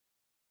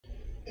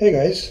Hey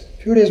guys,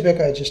 few days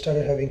back I just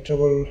started having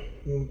trouble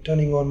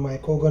turning on my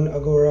Kogan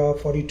Agora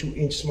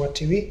 42-inch smart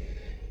TV,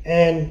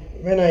 and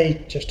when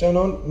I just turn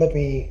on, let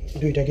me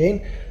do it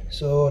again.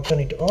 So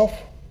turn it off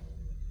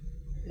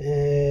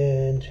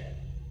and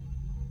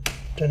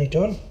turn it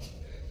on.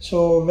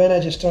 So when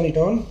I just turn it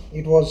on,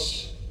 it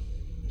was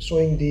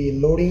showing the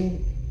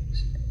loading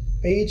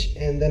page,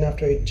 and then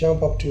after it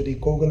jumped up to the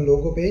Kogan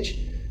logo page,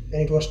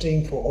 and it was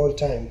staying for all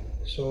time.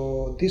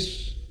 So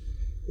this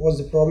was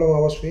the problem I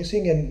was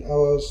facing, and I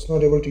was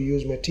not able to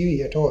use my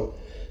TV at all.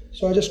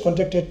 So I just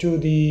contacted to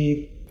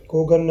the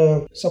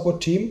Kogan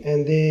support team,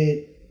 and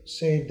they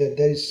said that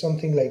there is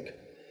something like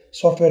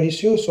software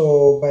issue,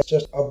 so by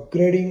just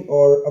upgrading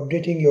or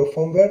updating your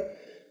firmware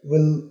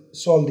will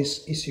solve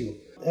this issue.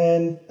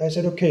 And I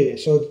said okay,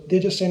 so they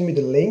just sent me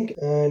the link,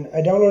 and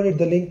I downloaded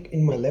the link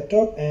in my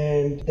laptop,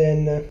 and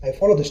then I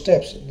follow the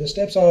steps. The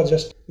steps are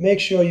just make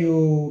sure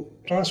you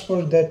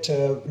transfer that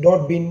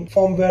 .bin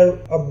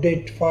firmware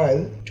update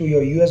file to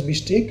your USB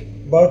stick,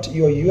 but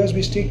your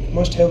USB stick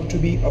must have to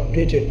be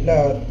updated,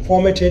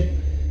 formatted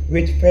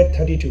with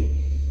FAT32.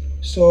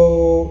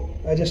 So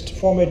I just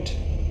format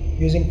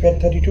using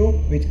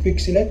FAT32 with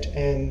quick select,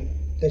 and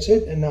that's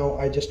it. And now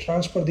I just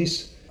transfer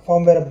this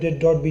firmware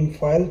update.bin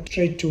file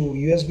straight to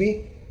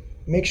USB.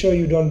 Make sure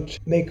you don't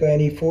make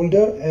any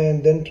folder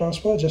and then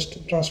transfer,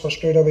 just transfer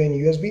straight away in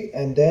USB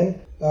and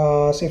then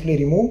safely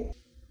remove.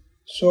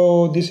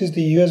 So this is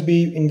the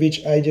USB in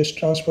which I just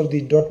transfer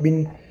the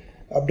 .bin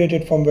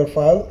updated firmware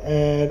file,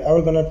 and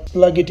I'm gonna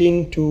plug it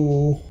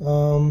into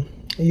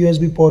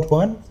USB port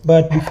 1.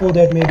 But before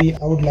that, maybe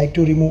I would like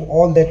to remove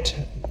all that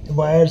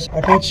wires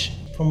attached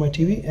from my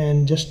TV,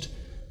 and just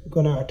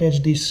gonna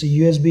attach this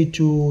USB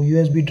to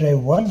USB drive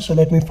 1. So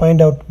let me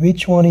find out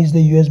which one is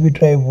the USB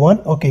drive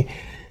 1. Okay,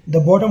 the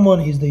bottom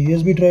one is the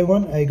USB drive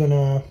 1. I'm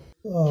gonna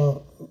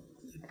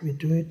let me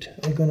do it.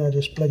 I'm gonna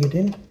just plug it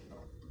in.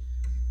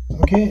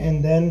 Okay,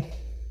 and then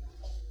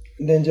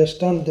just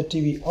turn the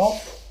TV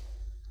off.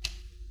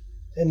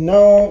 And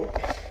now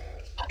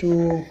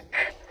to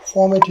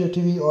format your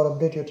TV or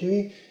update your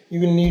TV, you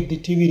will need the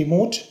TV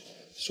remote.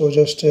 So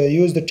just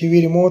use the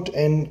TV remote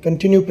and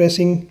continue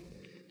pressing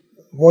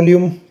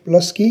volume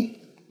plus key,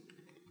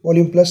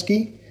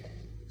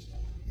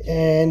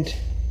 and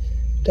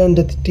turn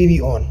the TV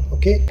on.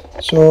 Okay,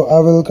 so I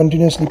will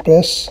continuously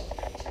press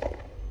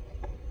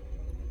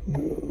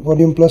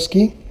volume plus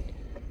key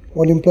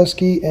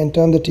and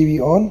turn the TV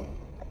on.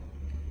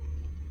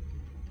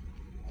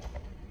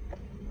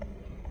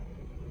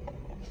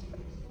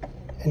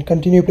 And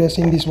continue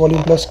pressing this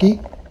volume plus key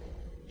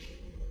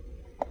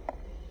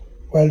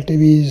while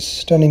TV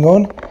is turning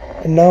on.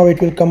 And now it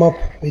will come up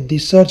with the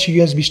search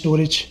USB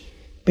storage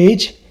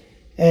page,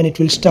 and it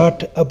will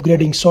start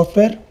upgrading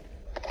software.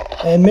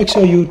 And make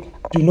sure you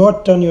do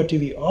not turn your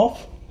TV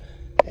off,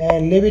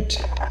 and leave it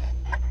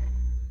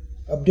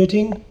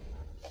updating.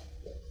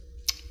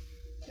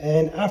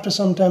 And after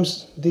some time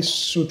this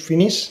should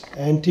finish,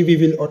 and TV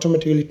will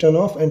automatically turn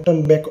off and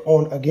turn back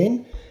on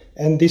again,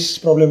 and this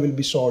problem will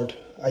be solved,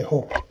 I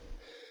hope.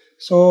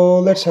 So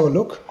let's have a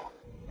look.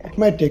 It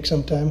might take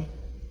some time.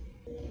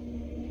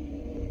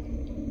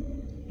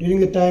 During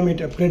the time it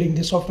upgrading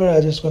the software,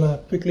 I'm just gonna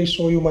quickly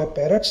show you my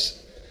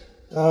parrots.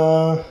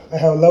 I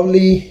have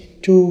lovely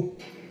two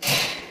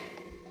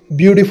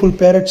beautiful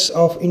parrots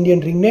of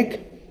Indian ringneck.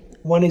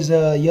 One is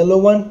a yellow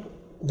one,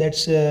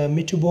 that's a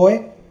Mitu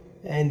boy,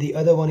 and the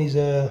other one is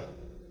a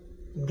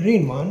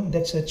green one,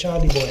 that's a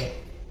Charlie boy.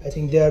 I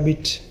think they are a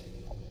bit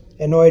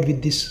annoyed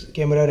with this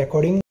camera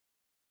recording.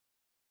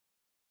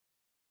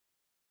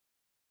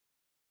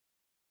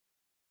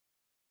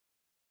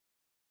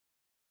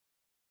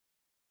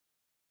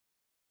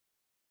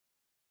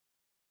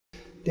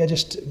 They are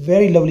just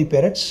very lovely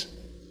parrots.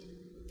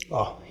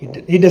 Oh,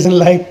 he doesn't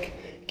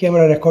like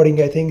camera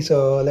recording, I think.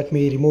 So let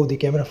me remove the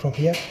camera from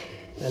here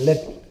and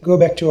let's go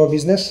back to our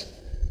business.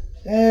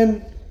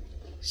 And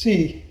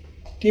see,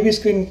 TV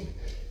screen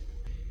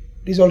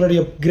is already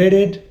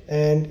upgraded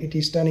and it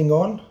is turning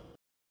on.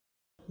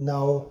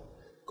 Now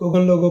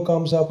Kogan logo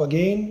comes up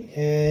again,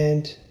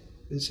 and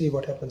we'll see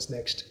what happens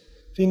next.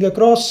 Finger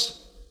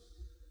crossed.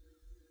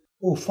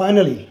 Oh,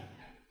 finally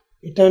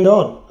it turned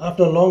on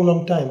after a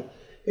long time.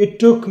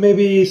 It took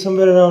maybe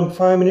somewhere around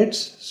 5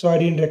 minutes, so I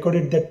didn't record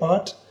it that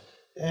part.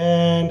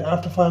 And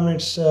after 5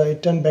 minutes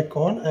it turned back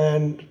on,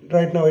 and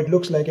right now it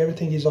looks like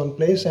everything is on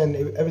place and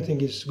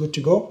everything is good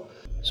to go.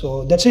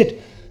 So that's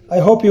it. I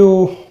hope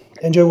you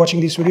enjoy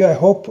watching this video. I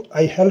hope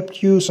I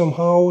helped you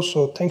somehow.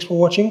 So thanks for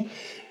watching.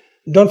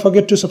 Don't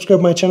forget to subscribe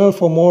my channel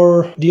for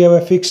more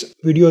DIY fix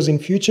videos in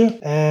future.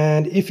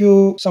 And if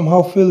you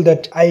somehow feel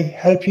that I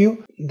help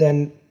you,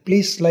 then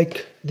please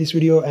like this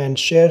video and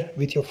share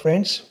with your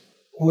friends,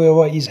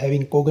 whoever is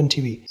having Kogan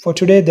TV. For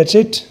today, that's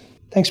it.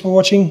 Thanks for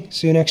watching.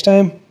 See you next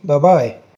time. Bye bye.